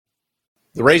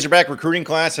The Razorback recruiting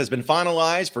class has been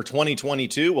finalized for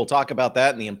 2022. We'll talk about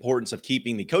that and the importance of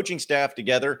keeping the coaching staff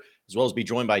together, as well as be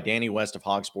joined by Danny West of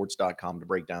hogsports.com to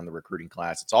break down the recruiting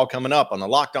class. It's all coming up on the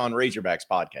Locked On Razorbacks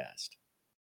podcast.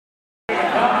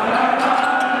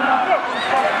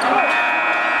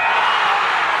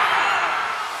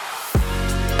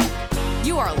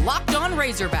 You are Locked On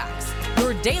Razorbacks,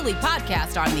 your daily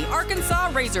podcast on the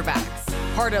Arkansas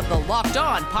Razorbacks, part of the Locked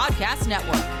On Podcast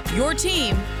Network, your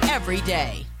team every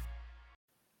day.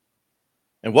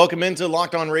 And welcome into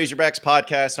Locked On Razorbacks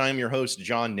podcast. I am your host,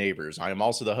 John Neighbors. I am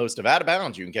also the host of Out of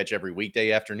Bounds. You can catch every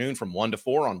weekday afternoon from 1 to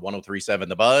 4 on 103.7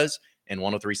 The Buzz and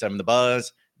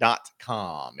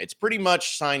 103.7thebuzz.com. It's pretty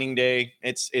much signing day.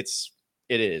 It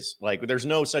is. Like, there's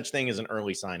no such thing as an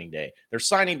early signing day. There's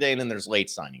signing day and then there's late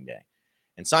signing day.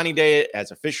 And signing day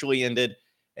has officially ended,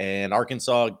 and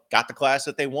Arkansas got the class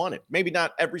that they wanted. Maybe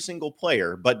not every single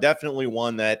player, but definitely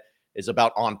one that is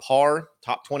about on par,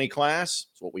 top 20 class.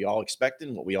 It's what we all expected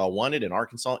and what we all wanted, and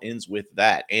Arkansas ends with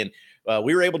that. And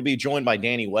we were able to be joined by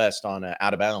Danny West on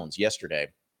Out of Bounds yesterday.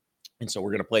 And so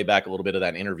we're going to play back a little bit of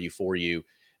that interview for you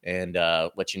and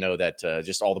let you know that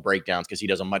just all the breakdowns, because he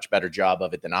does a much better job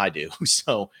of it than I do.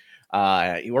 So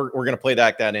we're going to play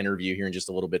back that interview here in just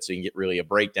a little bit so you can get really a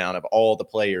breakdown of all the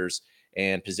players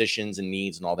and positions and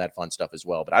needs and all that fun stuff as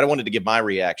well. But I wanted to give my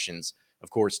reactions, of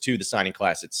course, to the signing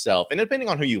class itself. And depending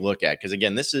on who you look at, because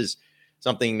again, this is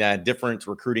something that different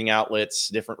recruiting outlets,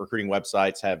 different recruiting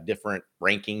websites have different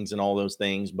rankings and all those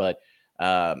things. But,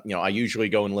 I usually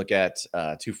go and look at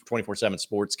 24/7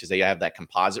 Sports because they have that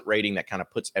composite rating that kind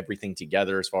of puts everything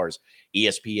together as far as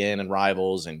ESPN and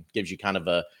Rivals and gives you kind of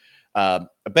a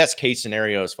best case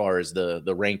scenario as far as the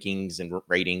rankings and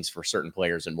ratings for certain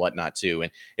players and whatnot too.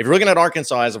 And if you're looking at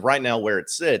Arkansas as of right now, where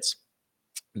it sits,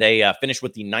 they finished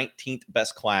with the 19th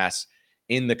best class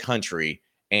in the country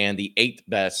and the 8th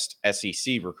best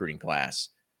SEC recruiting class.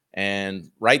 And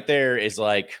right there is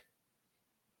like,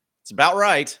 it's about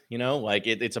right.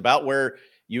 It's about where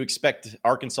you expect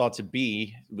Arkansas to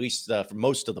be, at least for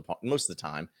most of the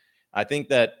time. I think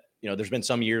that, there's been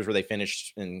some years where they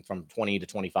finished from 20 to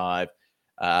 25.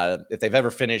 If they've ever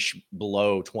finished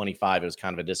below 25, it was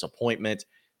kind of a disappointment.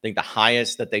 I think the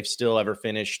highest that they've still ever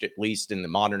finished, at least in the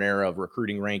modern era of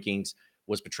recruiting rankings,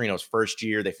 was Petrino's first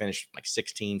year. They finished like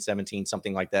 16, 17,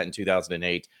 something like that in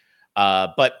 2008.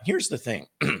 But here's the thing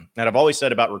that I've always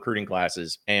said about recruiting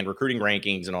classes and recruiting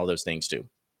rankings and all those things too.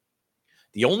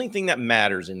 The only thing that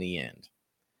matters in the end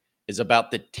is about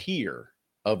the tier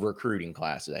of recruiting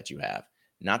classes that you have.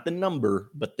 Not the number,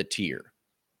 but the tier.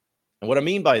 And what I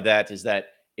mean by that is that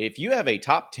if you have a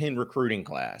top 10 recruiting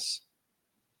class,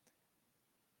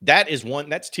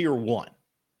 that's tier 1,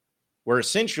 where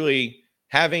essentially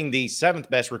having the 7th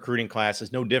best recruiting class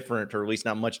is no different, or at least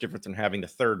not much different, than having the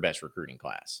 3rd best recruiting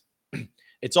class.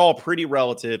 It's all pretty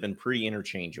relative and pretty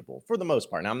interchangeable for the most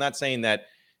part. Now, I'm not saying that,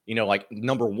 like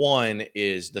number 1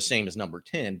 is the same as number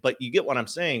 10, but you get what I'm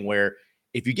saying, where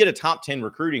if you get a top 10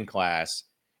 recruiting class,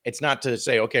 it's not to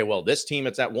say, okay, well, this team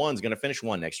that's at 1 is going to finish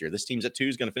 1 next year. This team's at 2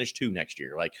 is going to finish 2 next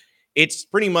year. Like, it's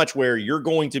pretty much where you're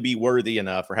going to be worthy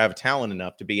enough or have talent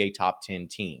enough to be a top 10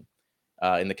 team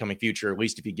in the coming future, at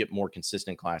least if you get more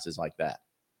consistent classes like that.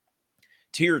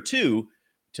 Tier 2,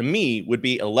 to me, would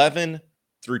be 11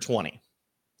 through 20,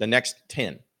 the next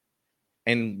 10.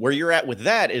 And where you're at with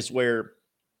that is where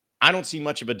I don't see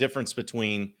much of a difference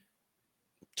between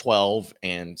 12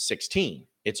 and 16.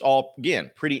 It's all, again,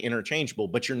 pretty interchangeable,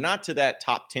 but you're not to that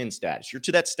top 10 status. You're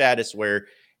to that status where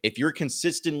if you're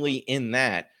consistently in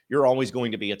that, you're always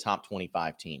going to be a top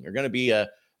 25 team. You're going to be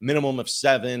a minimum of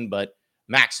 7, but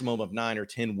maximum of 9 or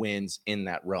 10 wins in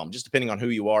that realm, just depending on who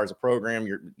you are as a program,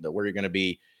 where you're going to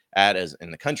be at as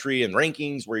in the country and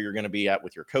rankings, where you're going to be at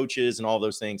with your coaches and all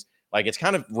those things. Like, it's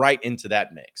kind of right into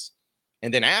that mix.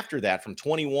 And then after that, from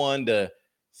 21 to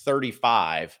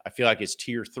 35, I feel like it's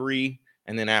tier 3.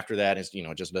 And then after that is,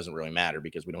 it just doesn't really matter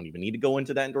because we don't even need to go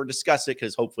into that or discuss it,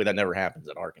 because hopefully that never happens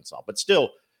at Arkansas. But still,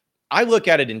 I look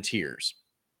at it in tiers.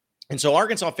 And so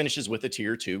Arkansas finishes with a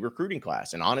tier 2 recruiting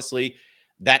class. And honestly,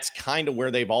 that's kind of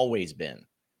where they've always been.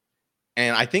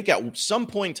 And I think at some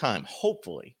point in time,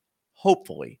 hopefully,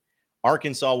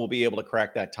 Arkansas will be able to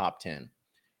crack that top 10.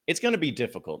 It's going to be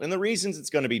difficult. And the reasons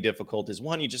it's going to be difficult is,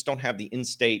 one, you just don't have the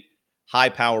in-state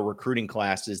high-power recruiting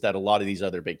classes that a lot of these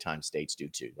other big-time states do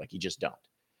too. Like, you just don't.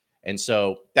 And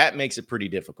so that makes it pretty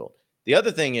difficult. The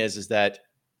other thing is that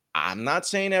I'm not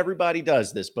saying everybody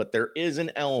does this, but there is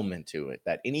an element to it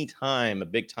that anytime a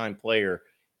big-time player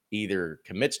either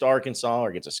commits to Arkansas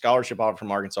or gets a scholarship offer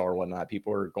from Arkansas or whatnot,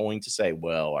 people are going to say,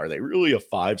 well, are they really a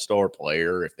 5-star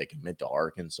player if they commit to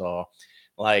Arkansas?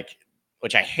 Like,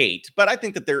 which I hate, but I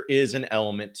think that there is an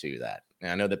element to that. And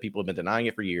I know that people have been denying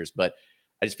it for years, but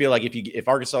I just feel like if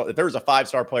Arkansas, if there was a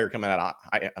 5-star player coming out,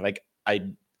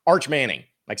 Arch Manning,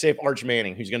 like say if Arch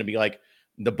Manning, who's going to be like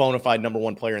the bona fide number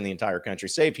one player in the entire country,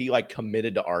 say if he like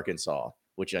committed to Arkansas,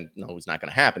 which I know is not going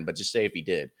to happen, but just say if he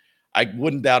did, I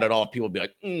wouldn't doubt at all if people would be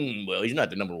like, well, he's not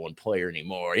the number one player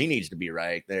anymore. He needs to be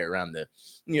right there around the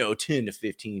 10 to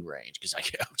 15 range, because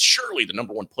surely the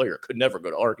number one player could never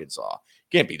go to Arkansas.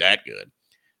 Can't be that good.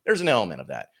 There's an element of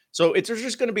that. So there's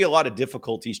just going to be a lot of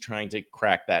difficulties trying to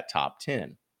crack that top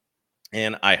 10.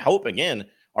 And I hope, again,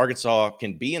 Arkansas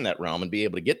can be in that realm and be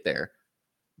able to get there.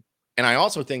 And I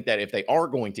also think that if they are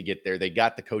going to get there, they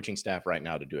got the coaching staff right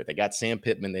now to do it. They got Sam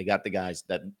Pittman. They got the guys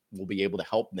that will be able to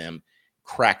help them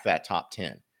crack that top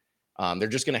 10. They're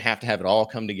just going to have it all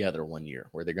come together one year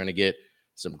where they're going to get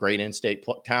some great in-state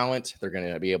talent. They're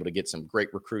going to be able to get some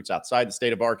great recruits outside the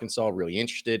state of Arkansas, really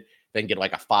interested. They can get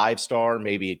like a 5-star,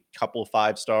 maybe a couple of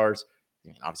 5 stars.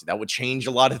 And obviously, that would change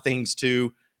a lot of things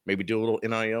too. Maybe do a little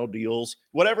NIL deals,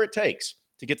 whatever it takes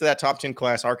to get to that top 10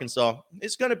 class. Arkansas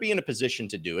is going to be in a position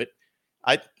to do it.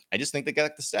 I just think they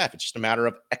got the staff. It's just a matter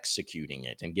of executing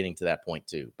it and getting to that point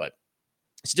too. But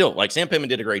still, like Sam Pittman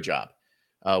did a great job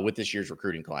with this year's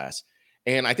recruiting class.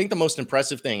 And I think the most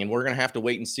impressive thing, and we're going to have to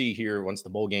wait and see here once the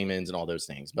bowl game ends and all those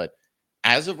things, but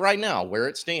as of right now, where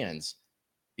it stands,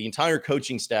 the entire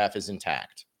coaching staff is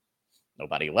intact.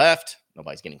 Nobody left.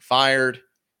 Nobody's getting fired.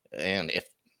 And if,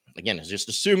 again, it's just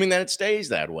assuming that it stays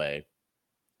that way,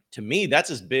 to me, that's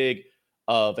as big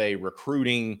of a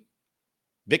recruiting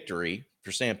victory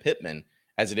for Sam Pittman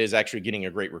as it is actually getting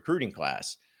a great recruiting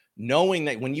class. Knowing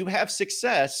that when you have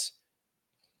success,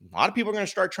 a lot of people are going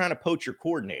to start trying to poach your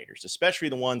coordinators, especially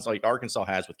the ones like Arkansas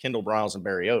has with Kendall Briles and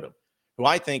Barry Odom, who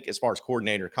I think, as far as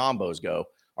coordinator combos go,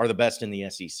 are the best in the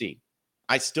SEC.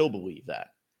 I still believe that.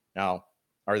 Now,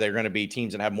 are there going to be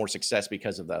teams that have more success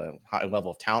because of the high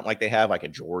level of talent like they have, like a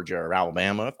Georgia or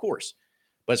Alabama? Of course.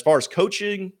 But as far as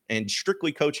coaching and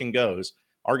strictly coaching goes,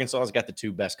 Arkansas has got the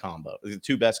two best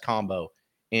combo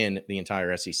in the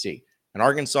entire SEC. And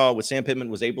Arkansas, with Sam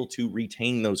Pittman, was able to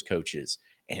retain those coaches.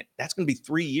 And that's going to be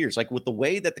 3 years. Like with the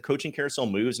way that the coaching carousel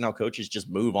moves, now coaches just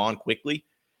move on quickly.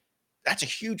 That's a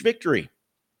huge victory.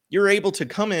 You're able to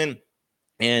come in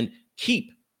and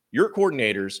keep your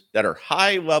coordinators that are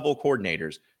high-level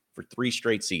coordinators for 3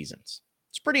 straight seasons.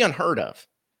 It's pretty unheard of.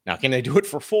 Now, can they do it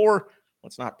for 4?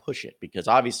 Let's not push it, because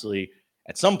obviously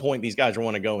at some point these guys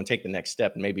want to go and take the next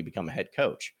step and maybe become a head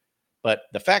coach. But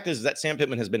the fact is that Sam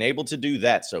Pittman has been able to do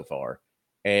that so far.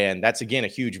 And that's, again, a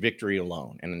huge victory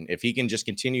alone. And if he can just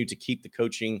continue to keep the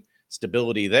coaching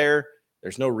stability there,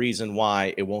 there's no reason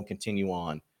why it won't continue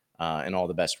on in all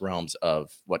the best realms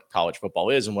of what college football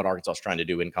is and what Arkansas is trying to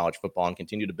do in college football, and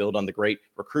continue to build on the great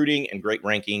recruiting and great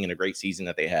ranking and a great season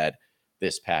that they had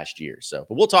this past year. So,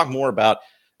 but we'll talk more about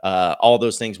all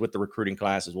those things with the recruiting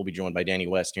classes. We'll be joined by Danny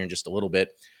West here in just a little bit.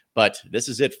 But this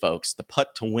is it, folks. The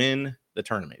putt to win the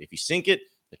tournament. If you sink it,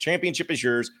 the championship is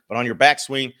yours, but on your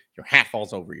backswing, your hat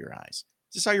falls over your eyes.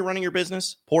 Is this how you're running your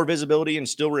business? Poor visibility and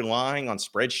still relying on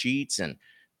spreadsheets and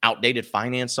outdated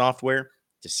finance software?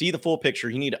 To see the full picture,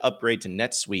 you need to upgrade to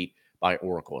NetSuite by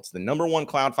Oracle. It's the #1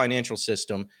 cloud financial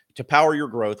system to power your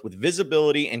growth with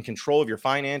visibility and control of your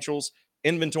financials,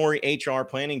 inventory, HR,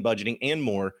 planning, budgeting, and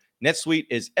more. NetSuite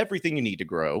is everything you need to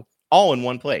grow, all in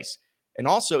one place. And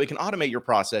also, it can automate your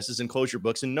processes and close your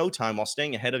books in no time while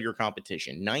staying ahead of your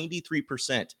competition.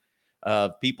 93%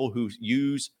 of people who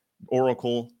use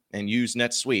Oracle and use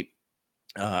NetSuite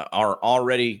are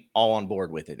already all on board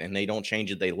with it, and they don't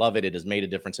change it. They love it. It has made a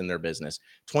difference in their business.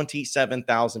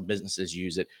 27,000 businesses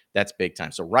use it. That's big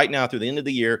time. So right now, through the end of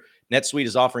the year, NetSuite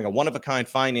is offering a one-of-a-kind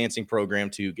financing program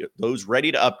to get those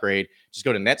ready to upgrade. Just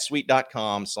go to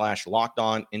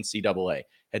netsuite.com/LockedOnNCAA.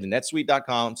 Head to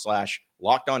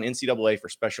netsuite.com/LockedOnNCAA for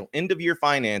special end-of-year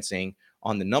financing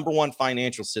on the #1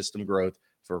 financial system growth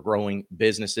for growing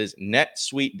businesses.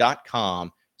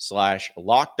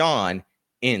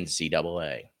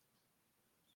 netsuite.com/LockedOnNCAA.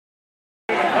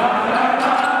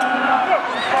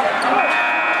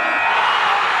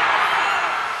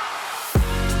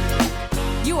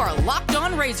 You are Locked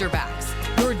On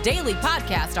Razorbacks, your daily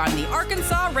podcast on the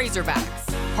Arkansas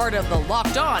Razorbacks, part of the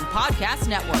Locked On Podcast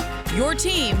Network, your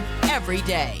team every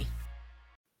day.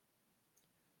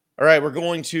 All right, we're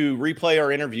going to replay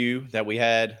our interview that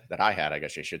I had, I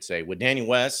guess I should say, with Danny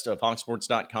West of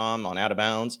HawkSports.com on Out of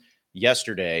Bounds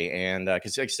yesterday. And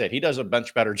because like I said, he does a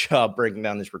much better job breaking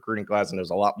down this recruiting class and knows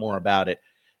a lot more about it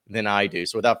than I do.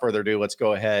 So without further ado, let's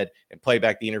go ahead and play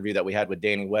back the interview that we had with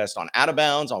Danny West on Out of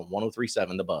Bounds on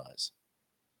 103.7 The Buzz.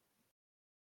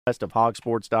 West of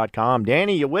HawkSports.com.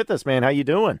 Danny, you with us, man? How you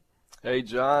doing? Hey,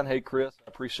 John. Hey, Chris. I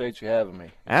appreciate you having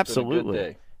me. Absolutely. Been a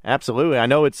good day. Absolutely. I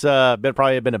know it's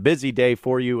probably been a busy day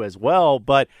for you as well,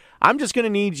 but I'm just going to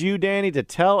need you, Danny, to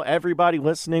tell everybody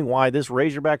listening why this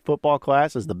Razorback football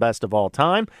class is the best of all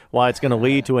time, why it's going to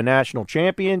lead to a national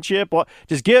championship. Well,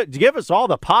 just give us all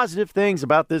the positive things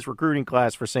about this recruiting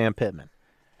class for Sam Pittman.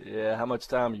 Yeah, how much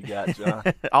time you got, John?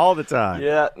 All the time.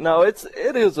 Yeah, no, it's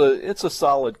a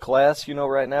solid class. You know,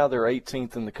 right now they're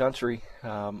 18th in the country.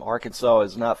 Arkansas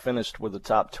is not finished with a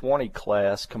top 20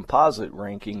 class composite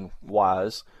ranking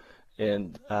wise,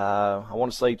 and I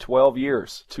want to say 12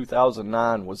 years.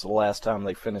 2009 was the last time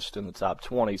they finished in the top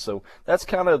 20. So that's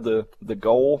kind of the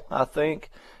goal, I think.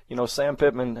 You know, Sam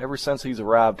Pittman, ever since he's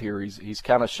arrived here, he's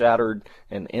kind of shattered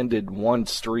and ended one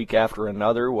streak after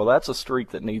another. Well, that's a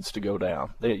streak that needs to go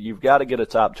down. You've got to get a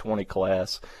top 20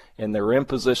 class, and they're in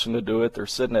position to do it. They're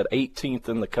sitting at 18th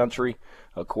in the country,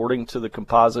 according to the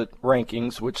composite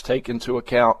rankings, which take into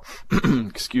account,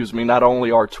 not only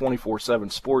our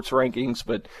 24/7 sports rankings,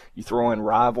 but you throw in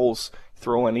Rivals,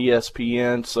 throw in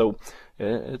ESPN. So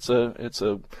it's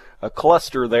a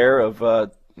cluster there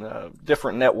of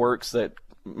different networks that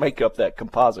make up that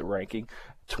composite ranking.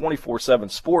 24/7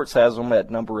 Sports has them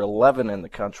at number 11 in the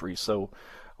country. So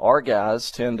our guys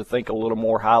tend to think a little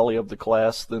more highly of the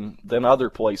class than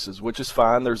other places, which is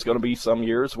fine. There's going to be some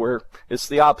years where it's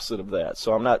the opposite of that.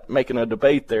 So I'm not making a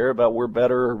debate there about we're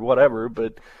better or whatever,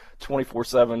 but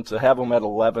 24/7 to have them at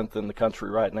 11th in the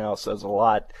country right now says a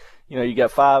lot. You know, you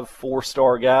got 5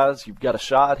 4-star guys. You've got a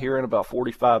shot here in about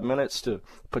 45 minutes to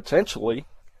potentially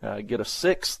get a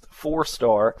 6th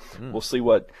 4-star. We'll see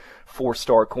what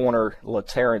 4-star corner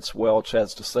LaTerrence Welch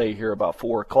has to say here about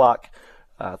 4 o'clock.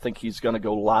 I think he's going to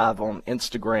go live on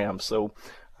Instagram. So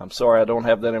I'm sorry I don't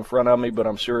have that in front of me, but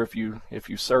I'm sure if you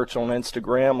search on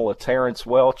Instagram LaTerrence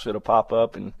Welch, it'll pop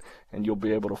up and you'll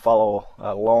be able to follow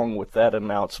along with that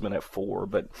announcement at 4.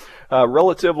 But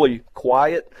relatively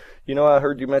quiet. You know, I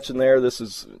heard you mention there this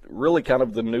is really kind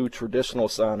of the new traditional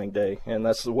signing day, and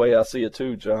that's the way I see it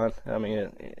too, John. I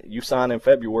mean, you sign in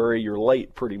February, you're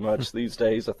late pretty much these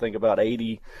days. I think about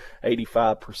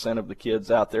 85% of the kids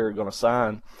out there are going to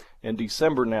sign in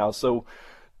December now. So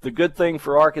the good thing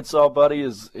for Arkansas, buddy,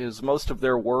 is most of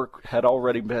their work had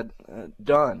already been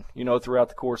done, you know, throughout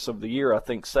the course of the year. I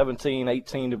think 17,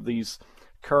 18 of these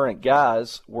current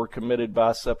guys were committed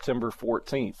by September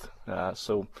 14th.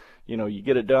 So, you know, you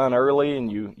get it done early and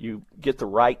you get the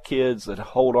right kids that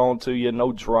hold on to you,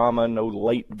 no drama, no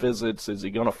late visits. Is he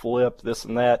going to flip, this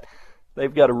and that?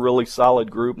 They've got a really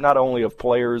solid group, not only of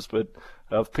players, but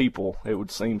of people, it would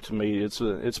seem to me.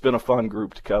 It's been a fun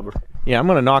group to cover. Yeah, I'm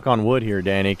going to knock on wood here,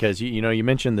 Danny, because you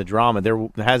mentioned the drama. There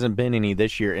hasn't been any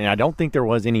this year, and I don't think there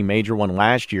was any major one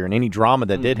last year. And any drama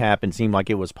that did happen seemed like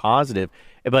it was positive.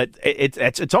 But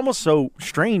it's almost so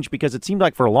strange because it seemed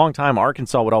like for a long time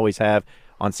Arkansas would always have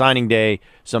on signing day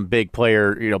some big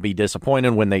player be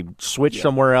disappointed when they switch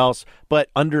somewhere else. But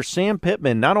under Sam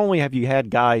Pittman, not only have you had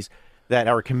guys that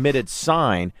are committed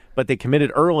sign, but they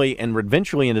committed early and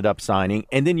eventually ended up signing,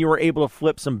 and then you were able to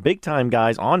flip some big-time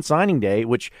guys on signing day,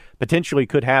 which potentially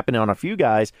could happen on a few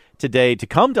guys today to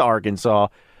come to Arkansas.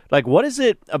 Like, what is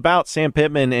it about Sam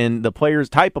Pittman and the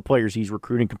type of players he's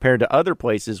recruiting compared to other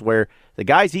places where the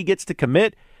guys he gets to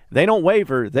commit, they don't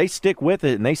waver, they stick with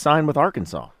it, and they sign with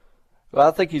Arkansas? Well,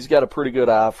 I think he's got a pretty good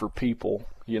eye for people.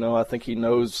 You know, I think he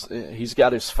knows he's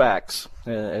got his facts,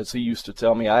 as he used to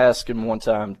tell me. I asked him one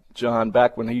time, John,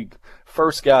 back when he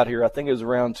first got here, I think it was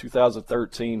around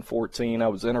 2013, 14, I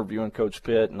was interviewing Coach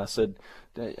Pitt, and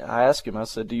I asked him,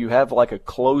 do you have like a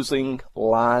closing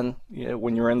line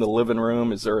when you're in the living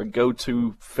room? Is there a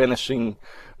go-to finishing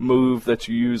move that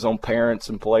you use on parents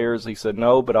and players? He said,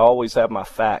 no, but I always have my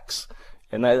facts.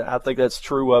 And I think that's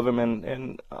true of him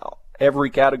in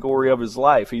every category of his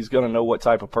life. He's going to know what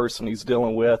type of person he's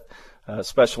dealing with,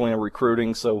 especially in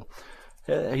recruiting. So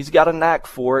he's got a knack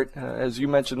for it. As you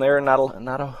mentioned there,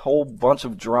 not a whole bunch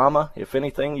of drama. If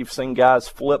anything, you've seen guys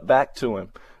flip back to him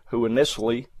who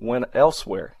initially went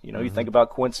elsewhere. You know, you think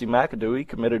about Quincy McAdoo, he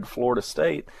committed to Florida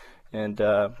State, and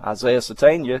Isaiah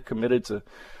Satania committed to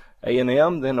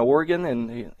A&M, then Oregon,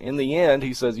 and in the end,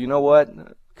 he says, you know what,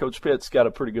 Coach Pitt's got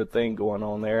a pretty good thing going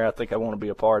on there. I think I want to be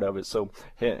a part of it. So,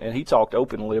 and he talked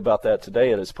openly about that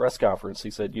today at his press conference.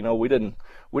 He said, we didn't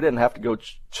have to go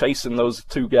chasing those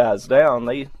two guys down.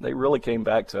 They really came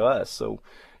back to us. So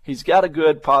he's got a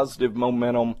good positive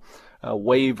momentum,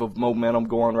 wave of momentum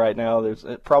going right now. There's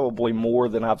probably more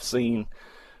than I've seen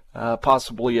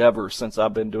possibly ever since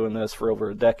I've been doing this for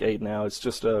over a decade now. It's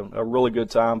just a really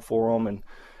good time for him. And,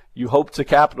 you hope to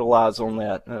capitalize on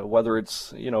that, whether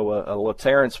it's, a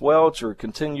LaTerrence Welch or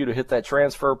continue to hit that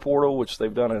transfer portal, which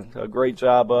they've done a great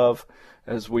job of,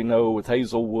 as we know, with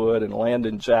Hazelwood and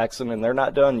Landon Jackson, and they're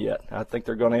not done yet. I think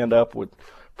they're going to end up with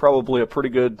probably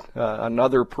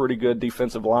another pretty good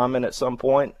defensive lineman at some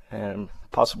point, and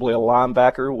possibly a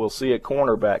linebacker. We'll see at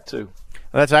cornerback too.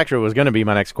 That's actually was going to be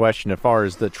my next question as far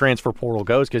as the transfer portal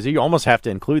goes, because you almost have to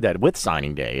include that with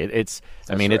signing day. It's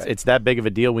that big of a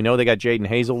deal. We know they got Jaden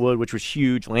Hazelwood, which was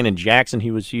huge. Landon Jackson,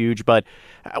 he was huge. But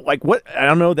what I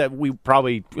don't know that we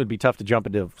probably would be tough to jump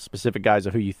into specific guys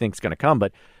of who you think is going to come,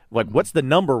 but what's the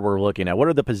number we're looking at? What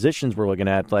are the positions we're looking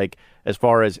at, as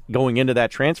far as going into that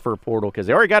transfer portal? Because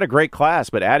they already got a great class,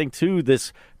 but adding to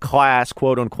this class,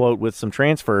 quote unquote, with some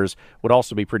transfers would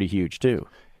also be pretty huge too.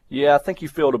 Yeah, I think you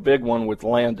filled a big one with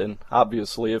Landon,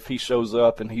 obviously, if he shows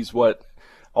up and he's what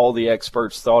all the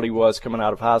experts thought he was coming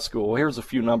out of high school. Here's a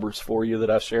few numbers for you that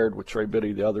I shared with Trey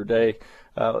Biddy the other day.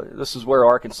 This is where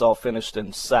Arkansas finished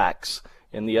in sacks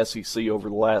in the SEC over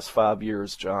the last 5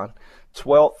 years, John.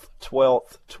 12th,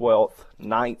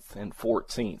 9th, and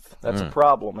 14th. That's a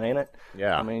problem, ain't it?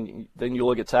 Yeah. I mean, then you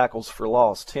look at tackles for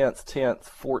loss, 10th,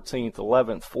 14th,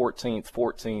 11th,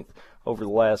 14th over the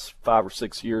last 5 or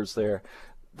 6 years there.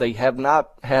 They have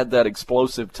not had that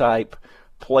explosive type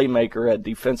playmaker at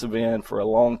defensive end for a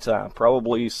long time,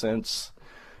 probably since,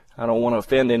 I don't want to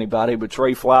offend anybody, but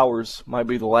Trey Flowers might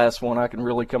be the last one I can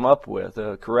really come up with.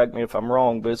 Correct me if I'm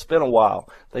wrong, but it's been a while.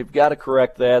 They've got to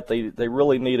correct that. They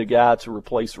really need a guy to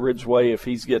replace Ridgeway if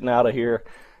he's getting out of here,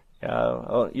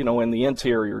 in the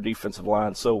interior defensive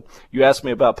line. So you asked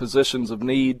me about positions of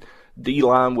need.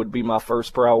 D-line would be my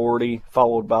first priority,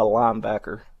 followed by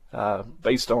linebacker.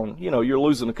 Based on, you're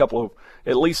losing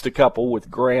at least a couple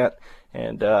with Grant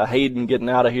and Hayden getting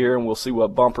out of here, and we'll see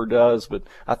what Bumper does. But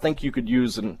I think you could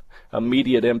use an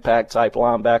immediate impact type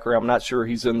linebacker. I'm not sure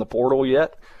he's in the portal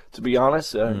yet, to be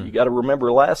honest. You got to remember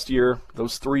last year,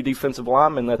 those 3 defensive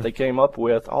linemen that they came up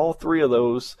with, all 3 of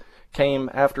those came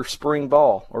after spring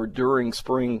ball or during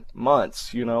spring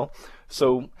months,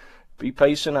 So be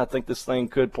patient. I think this thing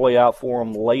could play out for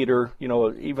them later,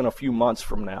 even a few months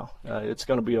from now. It's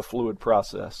going to be a fluid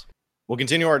process. We'll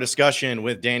continue our discussion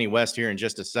with Danny West here in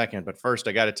just a second. But first,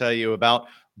 I got to tell you about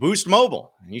Boost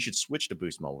Mobile. And you should switch to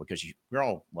Boost Mobile because you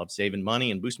all love saving money,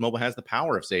 and Boost Mobile has the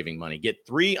power of saving money. Get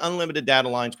 3 unlimited data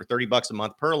lines for $30 a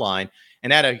month per line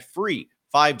and add a free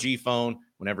 5G phone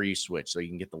whenever you switch, so you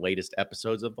can get the latest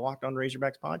episodes of the Locked On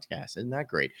Razorbacks podcast. Isn't that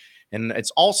great? And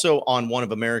it's also on one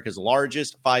of America's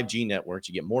largest 5G networks.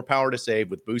 You get more power to save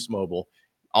with Boost Mobile.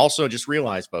 Also, just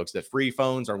realize, folks, that free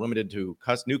phones are limited to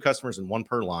new customers and 1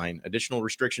 per line. Additional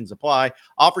restrictions apply.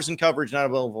 Offers and coverage not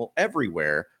available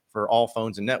everywhere for all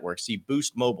phones and networks. See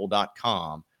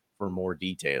boostmobile.com for more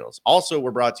details. Also,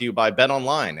 we're brought to you by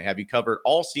BetOnline. They have you covered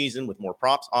all season with more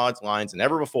props, odds, lines than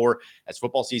ever before as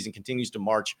football season continues to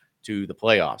march to the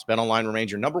playoffs. BetOnline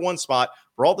remains your number 1 spot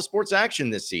for all the sports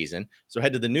action this season. So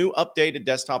head to the new updated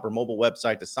desktop or mobile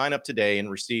website to sign up today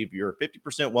and receive your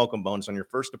 50% welcome bonus on your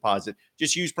first deposit.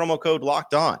 Just use promo code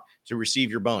LOCKEDON to receive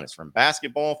your bonus. From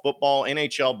basketball, football,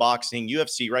 NHL, boxing,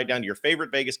 UFC, right down to your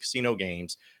favorite Vegas casino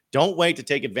games. Don't wait to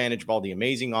take advantage of all the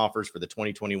amazing offers for the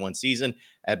 2021 season.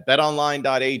 At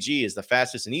betonline.ag is the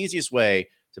fastest and easiest way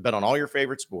to bet on all your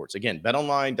favorite sports. Again,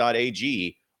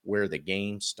 betonline.ag, where the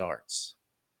game starts.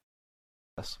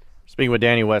 Speaking with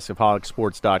Danny West of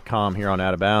HollickSports.com here on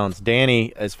Out of Bounds.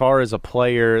 Danny, as far as a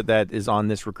player that is on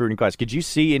this recruiting class, could you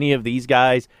see any of these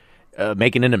guys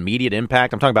making an immediate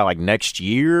impact? I'm talking about next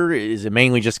year. Is it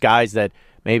mainly just guys that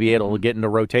maybe it'll get into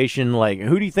rotation?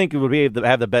 Who do you think would be able to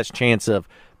have the best chance of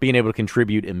being able to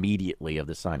contribute immediately of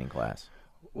the signing class?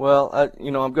 Well,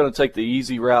 I'm going to take the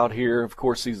easy route here. Of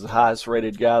course, he's the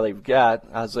highest-rated guy they've got,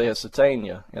 Isaiah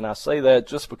Sategna. And I say that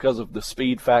just because of the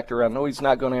speed factor. I know he's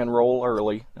not going to enroll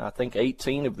early. I think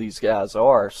 18 of these guys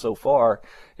are so far,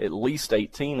 at least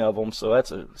 18 of them. So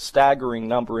that's a staggering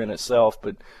number in itself.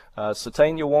 But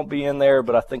Sategna won't be in there,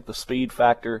 but I think the speed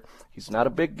factor, he's not a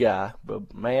big guy,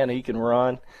 but, man, he can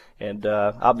run. And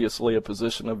obviously a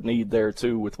position of need there,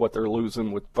 too, with what they're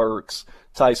losing with Burks,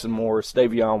 Tyson Morris,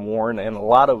 Davion Warren, and a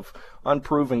lot of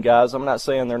unproven guys. I'm not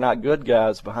saying they're not good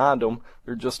guys behind them.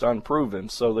 They're just unproven.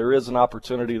 So there is an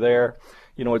opportunity there.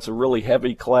 It's a really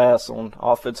heavy class on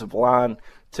offensive line.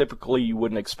 Typically, you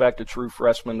wouldn't expect a true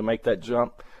freshman to make that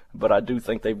jump, but I do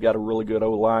think they've got a really good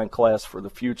O-line class for the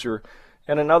future.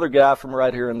 And another guy from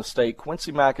right here in the state,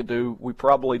 Quincy McAdoo, we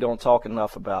probably don't talk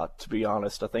enough about, to be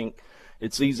honest. I think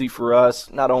it's easy for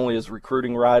us, not only as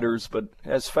recruiting writers, but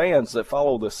as fans that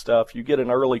follow this stuff. You get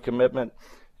an early commitment,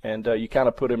 and you kind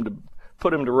of put him to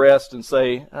put him to rest and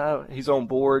say he's on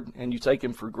board, and you take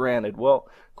him for granted. Well,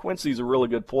 Quincy's a really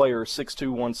good player, 6'2",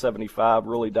 175,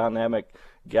 really dynamic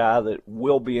guy that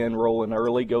will be enrolling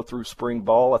early, go through spring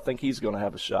ball. I think he's going to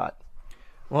have a shot.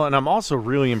 Well, and I'm also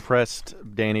really impressed,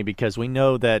 Danny, because we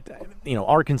know that,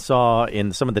 Arkansas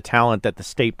and some of the talent that the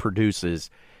state produces,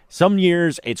 some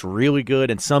years it's really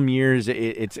good, and some years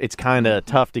it's kind of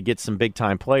tough to get some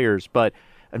big-time players. But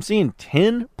I'm seeing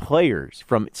 10 players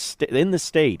from in the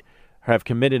state have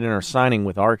committed and are signing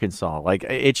with Arkansas. Like,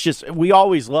 it's just, we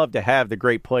always love to have the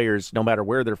great players no matter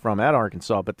where they're from at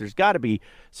Arkansas, but there's got to be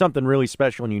something really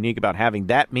special and unique about having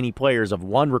that many players of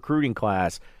one recruiting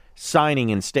class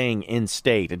signing and staying in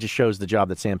state. It just shows the job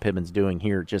that Sam Pittman's doing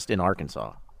here just in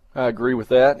Arkansas. I agree with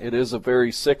that. It is a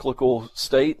very cyclical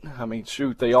state. I mean,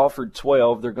 shoot, they offered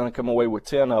 12. They're going to come away with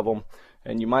 10 of them.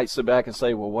 And you might sit back and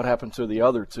say, well, what happened to the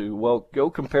other 2? Well,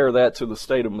 go compare that to the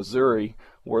state of Missouri,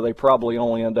 where they probably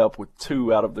only end up with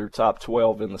 2 out of their top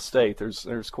 12 in the state.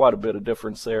 There's quite a bit of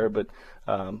difference there. But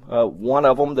one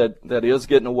of them that is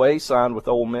getting away, signed with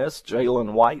Ole Miss,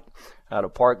 Jalen White out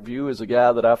of Parkview, is a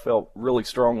guy that I felt really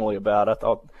strongly about. I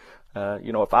thought,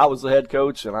 if I was the head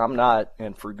coach, and I'm not,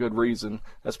 and for good reason,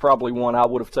 that's probably one I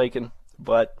would have taken.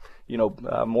 But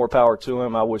more power to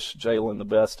him. I wish Jalen the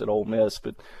best at Ole Miss.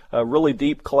 But a really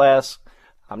deep class.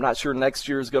 I'm not sure next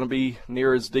year is going to be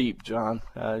near as deep, John.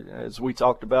 As we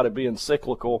talked about it being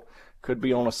cyclical, could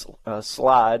be on a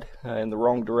slide in the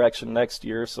wrong direction next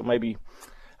year. So maybe,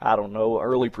 I don't know,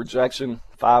 early projection,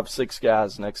 5-6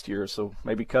 guys next year. So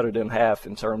maybe cut it in half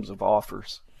in terms of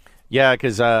offers. Yeah,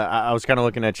 because I was kind of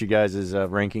looking at you guys'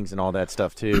 rankings and all that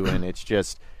stuff too, and it's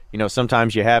just –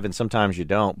 sometimes you have and sometimes you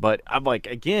don't. But I'm like,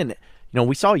 again,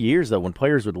 we saw years, though, when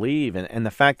players would leave. And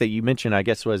the fact that you mentioned, I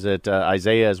guess, was it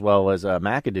Isaiah as well as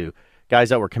McAdoo, guys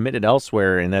that were committed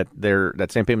elsewhere, and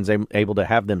that Sam Pittman's able to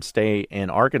have them stay in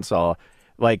Arkansas.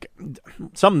 Like,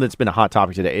 something that's been a hot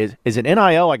topic today is it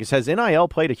NIL? Like, has NIL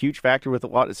played a huge factor with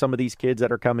some of these kids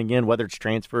that are coming in, whether it's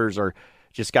transfers or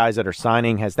just guys that are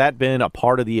signing? Has that been a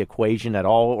part of the equation at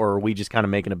all, or are we just kind of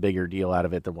making a bigger deal out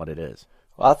of it than what it is?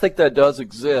 Well, I think that does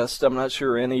exist. I'm not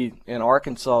sure any in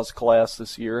Arkansas's class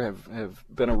this year have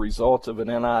been a result of an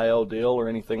NIL deal or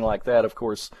anything like that. Of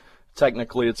course,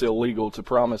 technically it's illegal to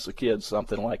promise a kid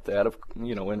something like that,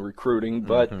 in recruiting.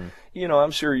 But,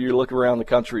 I'm sure you look around the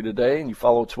country today and you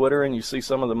follow Twitter and you see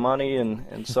some of the money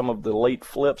and some of the late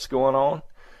flips going on.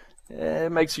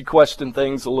 It makes you question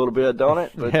things a little bit, don't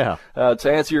it? But yeah. To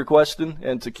answer your question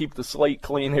and to keep the slate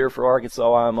clean here for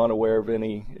Arkansas, I'm unaware of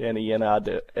any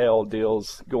NIL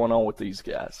deals going on with these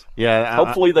guys. Yeah.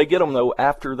 Hopefully they get them, though,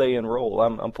 after they enroll.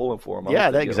 I'm pulling for them.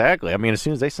 Exactly. I mean, as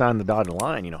soon as they sign the dotted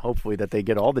line, hopefully that they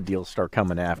get all the deals start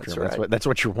coming after them. Right. That's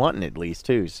what you're wanting at least,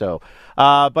 too. So,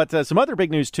 but some other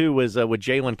big news, too, was with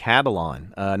Jalen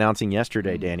Catalon announcing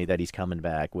yesterday, Danny, that he's coming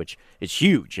back, which is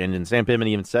huge. And Sam Pittman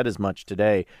even said as much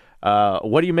today.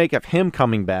 What do you make of him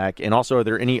coming back? And also, are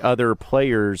there any other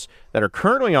players that are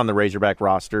currently on the Razorback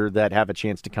roster that have a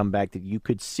chance to come back that you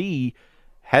could see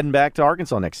heading back to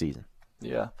Arkansas next season?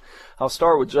 Yeah. I'll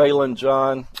start with Jalen,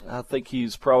 John. I think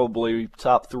he's probably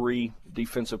top 3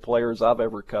 defensive players I've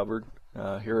ever covered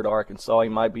here at Arkansas. He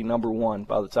might be number 1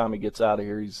 by the time he gets out of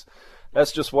here.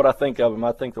 That's just what I think of him.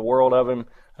 I think the world of him,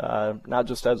 not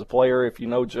just as a player. If you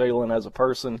know Jalen as a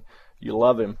person, you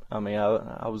love him. I mean,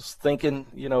 I was thinking,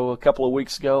 a couple of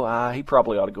weeks ago, he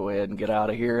probably ought to go ahead and get out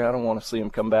of here. I don't want to see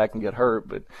him come back and get hurt.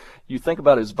 But you think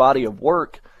about his body of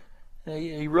work,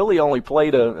 he really only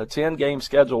played a 10-game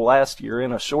schedule last year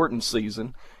in a shortened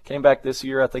season. Came back this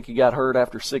year, I think he got hurt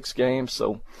after 6 games.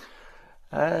 So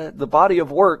the body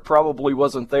of work probably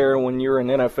wasn't there when you're an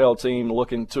NFL team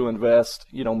looking to invest,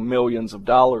 millions of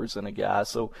dollars in a guy.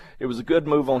 So it was a good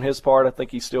move on his part. I think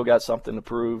he's still got something to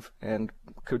prove and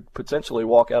could potentially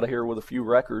walk out of here with a few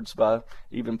records by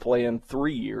even playing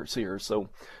 3 years here. So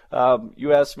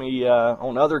you asked me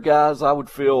on other guys, I would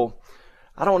feel,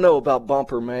 I don't know about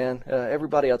Bumper, man.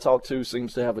 Everybody I talk to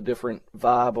seems to have a different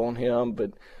vibe on him,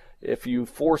 but if you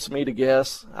force me to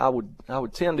guess, I would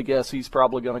tend to guess he's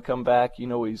probably going to come back.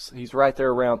 He's right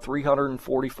there around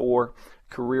 344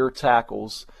 career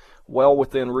tackles, well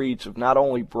within reach of not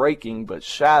only breaking but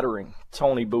shattering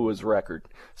Tony Bua's record.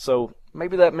 So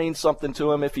maybe that means something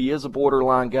to him if he is a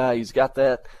borderline guy. He's got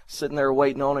that sitting there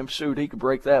waiting on him. Shoot, he could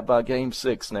break that by Game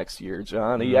 6 next year,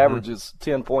 John. He averages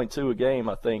 10.2 a game,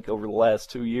 I think, over the last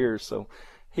 2 years. So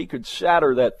he could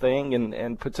shatter that thing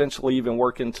and potentially even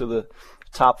work into the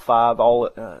top 5 all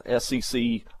SEC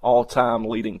all-time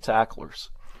leading tacklers.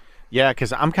 Yeah,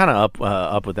 because I'm kind of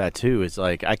up with that too. It's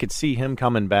like I could see him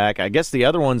coming back. I guess the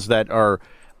other ones that are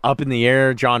up in the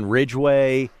air, John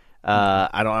Ridgeway,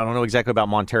 I don't know exactly about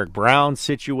Monteric Brown's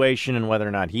situation and whether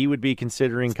or not he would be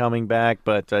considering coming back,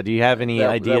 but do you have any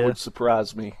idea? That would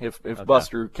surprise me. If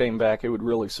Buster came back, it would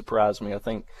really surprise me. I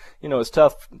think, it's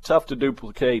tough to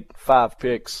duplicate 5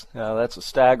 picks. That's a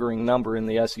staggering number in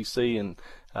the SEC, and,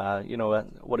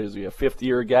 what is he, a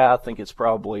fifth-year guy? I think it's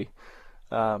probably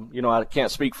I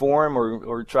can't speak for him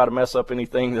or try to mess up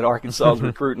anything that Arkansas is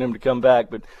recruiting him to come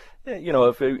back, but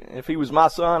if he was my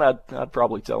son, I'd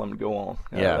probably tell him to go on.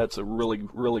 That's a really,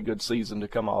 really good season to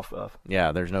come off of.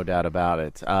 Yeah, there's no doubt about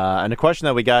it. And the question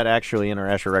that we got actually in our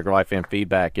Asher Regular Life fan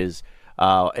feedback is,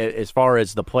 as far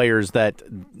as the players that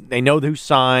they know who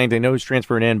signed, they know who's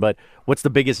transferring in, but what's the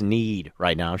biggest need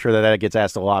right now? I'm sure that gets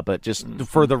asked a lot, but just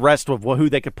for the rest of who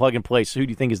they could plug and play, so who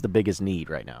do you think is the biggest need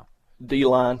right now?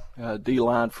 D-line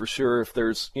for sure. If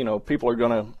there's, people are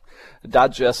going to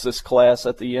digest this class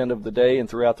at the end of the day and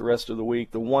throughout the rest of the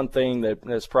week. The one thing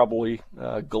that's probably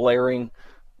glaring,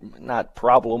 not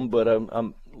problem, but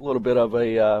a little bit of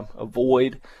a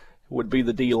void would be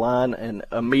the D-line and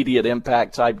immediate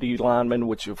impact type D-lineman,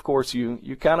 which of course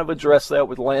you kind of address that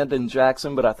with Landon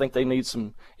Jackson, but I think they need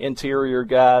some interior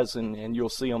guys, and you'll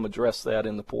see them address that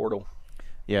in the portal.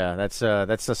 Yeah, that's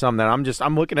something that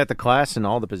I'm looking at the class and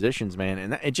all the positions, man,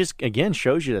 and it just again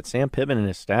shows you that Sam Pittman and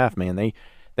his staff, man,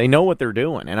 they know what they're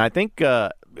doing, and I think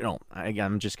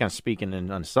I'm just kind of speaking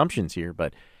in assumptions here,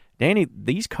 but Danny,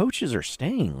 these coaches are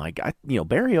staying. Like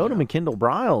Barry Odom and Kendall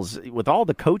Briles, with all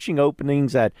the coaching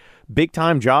openings at big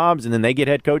time jobs, and then they get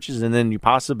head coaches, and then the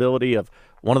possibility of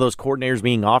one of those coordinators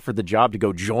being offered the job to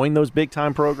go join those big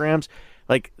time programs,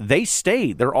 like they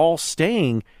stay. They're all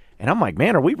staying. And I'm like,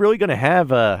 man, are we really going to have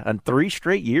 3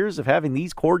 straight years of having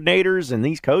these coordinators and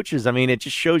these coaches? I mean, it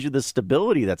just shows you the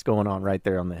stability that's going on right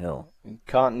there on the Hill.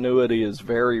 Continuity is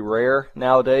very rare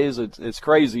nowadays. It's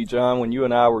crazy, John. When you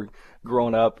and I were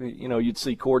growing up, you'd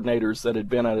see coordinators that had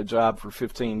been at a job for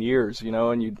 15 years,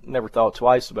 and you never thought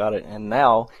twice about it. And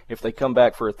now, if they come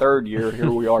back for a 3rd year,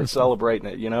 here we are celebrating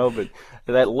it,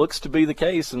 But that looks to be the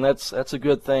case, and that's a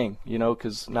good thing,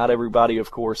 because not everybody,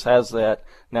 of course, has that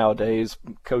nowadays.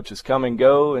 Coaches come and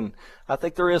go, and I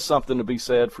think there is something to be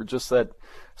said for just that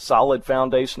solid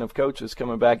foundation of coaches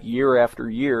coming back year after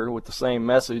year with the same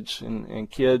message, and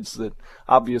kids that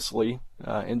obviously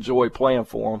enjoy playing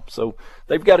for them. So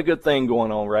they've got a good thing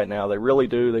going on right now. They really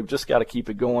do. They've just got to keep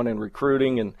it going in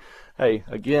recruiting. And, hey,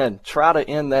 again, try to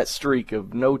end that streak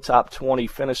of no top 20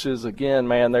 finishes. Again,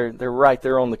 man, they're right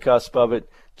there on the cusp of it,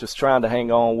 just trying to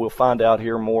hang on. We'll find out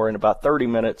here more in about 30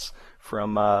 minutes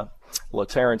from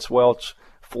LaTerrence Welch,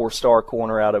 4-star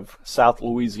corner out of South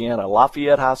Louisiana,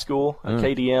 Lafayette High School,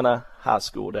 Acadiana High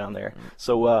School down there.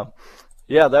 So,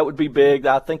 yeah, that would be big.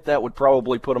 I think that would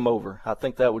probably put them over. I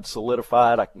think that would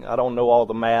solidify it. I don't know all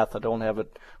the math. I don't have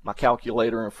my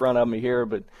calculator in front of me here,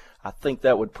 but I think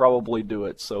that would probably do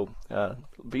it. So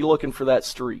be looking for that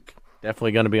streak.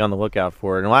 Definitely going to be on the lookout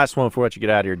for it. And last one before I let you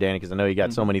get out of here, Danny, because I know you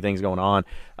got so many things going on.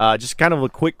 Just kind of a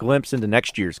quick glimpse into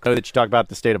next year's. I know that you talked about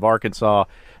the state of Arkansas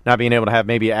not being able to have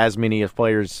maybe as many of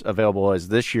players available as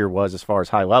this year was as far as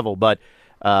high level, but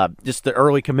just the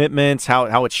early commitments,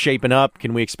 how it's shaping up.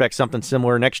 Can we expect something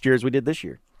similar next year as we did this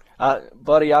year?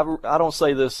 Buddy, I don't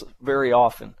say this very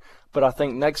often, but I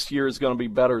think next year is going to be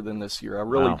better than this year. I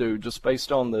really do, just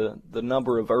based on the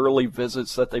number of early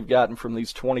visits that they've gotten from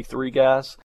these 23 guys.